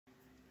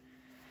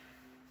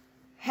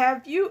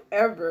Have you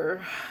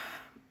ever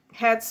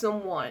had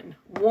someone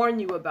warn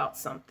you about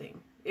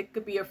something? It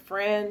could be a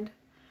friend,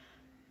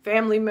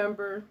 family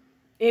member,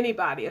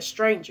 anybody, a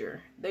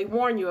stranger. They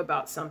warn you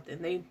about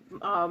something. They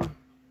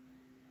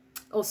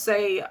will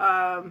say,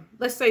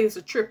 let's say it's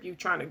a trip you're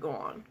trying to go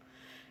on.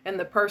 And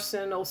the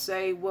person will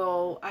say,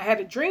 well, I had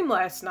a dream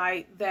last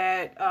night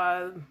that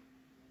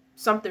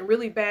something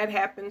really bad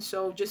happened.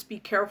 So just be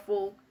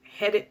careful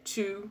headed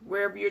to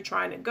wherever you're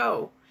trying to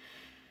go.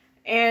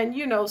 And,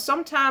 you know,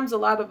 sometimes a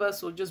lot of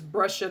us will just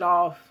brush it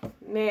off.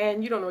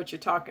 Man, you don't know what you're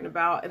talking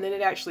about. And then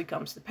it actually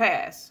comes to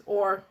pass.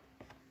 Or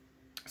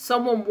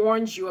someone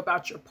warns you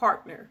about your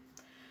partner.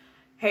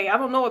 Hey, I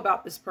don't know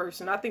about this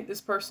person. I think this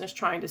person is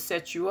trying to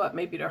set you up,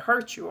 maybe to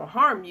hurt you or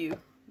harm you.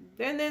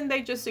 And then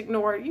they just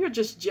ignore it. You're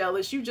just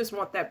jealous. You just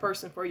want that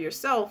person for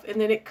yourself. And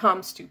then it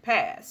comes to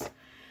pass.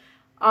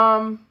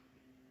 The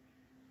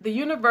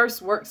universe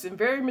works in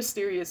very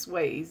mysterious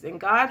ways. And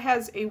God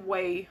has a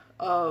way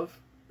of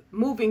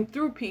moving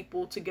through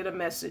people to get a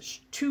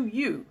message to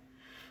you.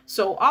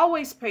 So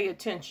always pay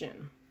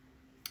attention.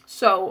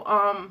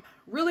 So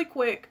really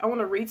quick, I want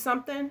to read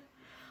something.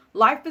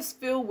 Life is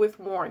filled with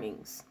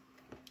warnings.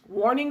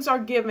 Warnings are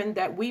given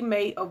that we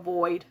may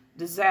avoid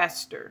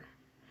disaster.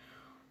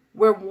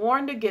 We're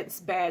warned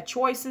against bad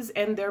choices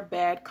and their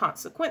bad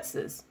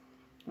consequences.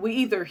 We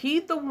either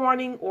heed the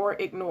warning or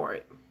ignore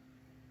it.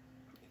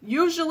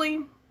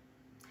 Usually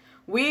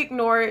we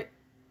ignore it,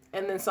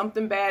 and then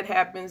something bad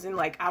happens and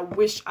like, I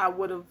wish I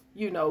would have,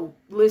 you know,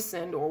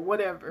 listened or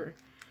whatever.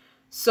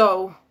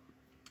 So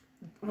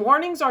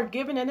warnings are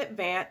given in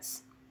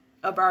advance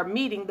of our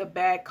meeting the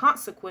bad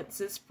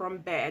consequences from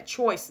bad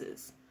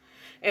choices,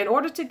 in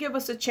order to give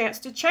us a chance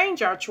to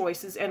change our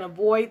choices and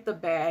avoid the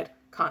bad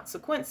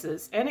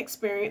consequences and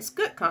experience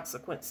good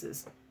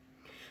consequences.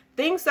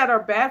 Things that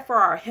are bad for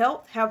our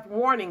health have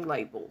warning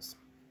labels.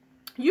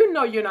 You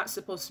know you're not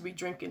supposed to be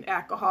drinking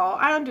alcohol.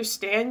 I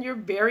understand you're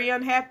very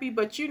unhappy,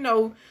 but you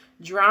know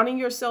drowning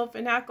yourself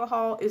in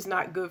alcohol is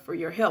not good for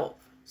your health.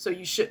 So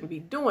you shouldn't be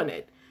doing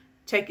it.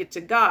 Take it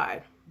to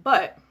God.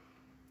 But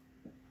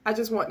I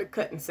just want to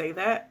cut and say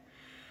that.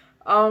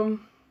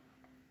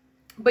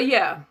 But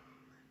yeah,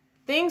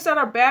 things that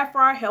are bad for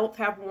our health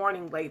have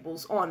warning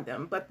labels on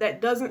them, but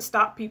that doesn't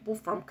stop people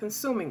from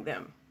consuming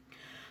them.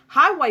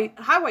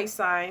 Highway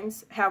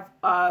signs have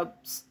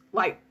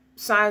like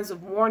signs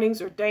of warnings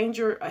or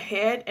danger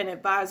ahead and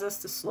advise us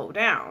to slow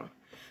down.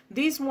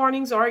 These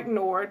warnings are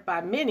ignored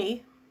by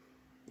many,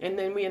 and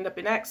then we end up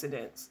in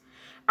accidents.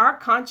 Our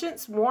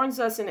conscience warns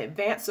us in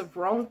advance of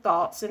wrong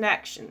thoughts and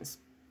actions.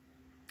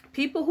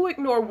 People who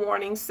ignore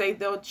warnings say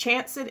they'll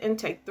chance it and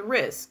take the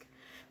risk.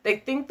 They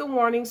think the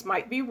warnings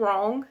might be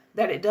wrong,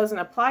 that it doesn't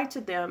apply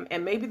to them,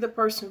 and maybe the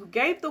person who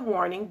gave the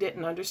warning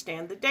didn't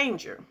understand the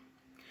danger.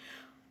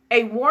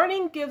 A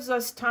warning gives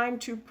us time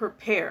to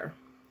prepare.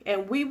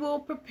 And we will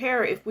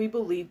prepare if we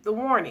believe the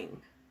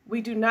warning.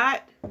 We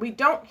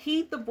don't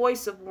heed the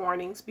voice of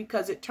warnings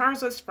because it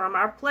turns us from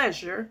our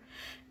pleasure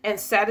and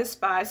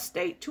satisfied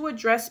state to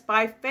address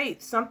by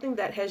faith something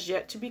that has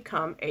yet to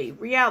become a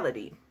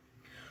reality.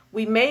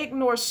 We may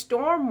ignore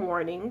storm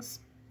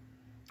warnings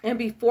and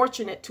be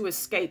fortunate to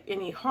escape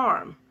any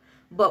harm,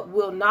 but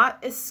will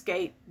not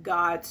escape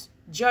God's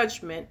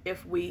judgment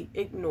if we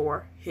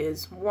ignore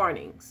his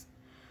warnings.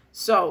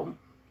 So,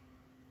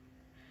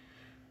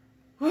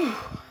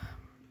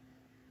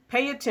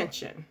 pay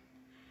attention.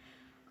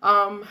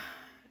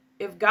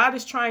 If God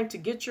is trying to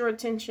get your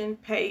attention,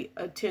 pay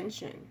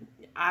attention.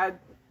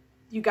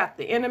 You got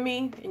the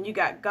enemy and you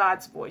got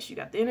God's voice. You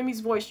got the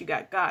enemy's voice, you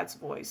got God's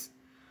voice.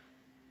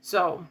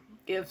 So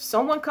if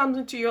someone comes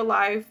into your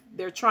life,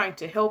 they're trying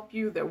to help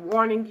you, they're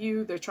warning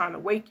you, they're trying to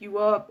wake you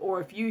up,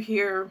 or if you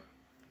hear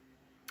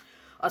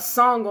a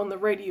song on the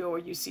radio or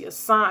you see a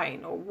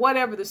sign or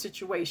whatever the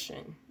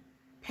situation,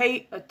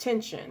 pay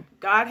attention.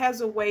 God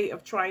has a way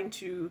of trying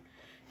to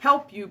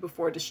help you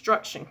before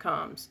destruction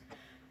comes.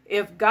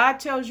 If God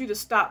tells you to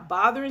stop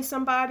bothering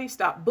somebody,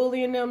 stop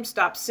bullying them,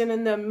 stop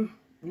sending them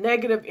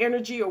negative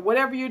energy or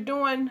whatever you're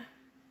doing,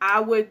 I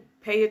would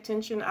pay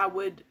attention. I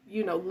would,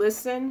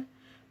 listen,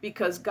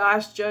 because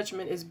God's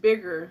judgment is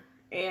bigger,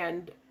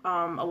 and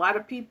a lot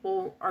of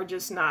people are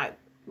just not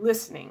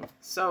listening.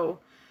 So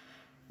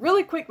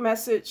really quick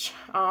message.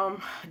 I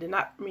did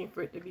not mean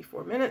for it to be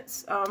 4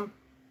 minutes.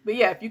 But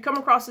yeah, if you come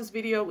across this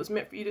video, it was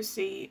meant for you to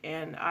see,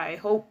 and I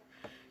hope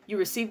you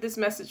receive this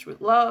message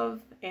with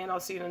love, and I'll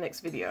see you in the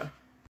next video.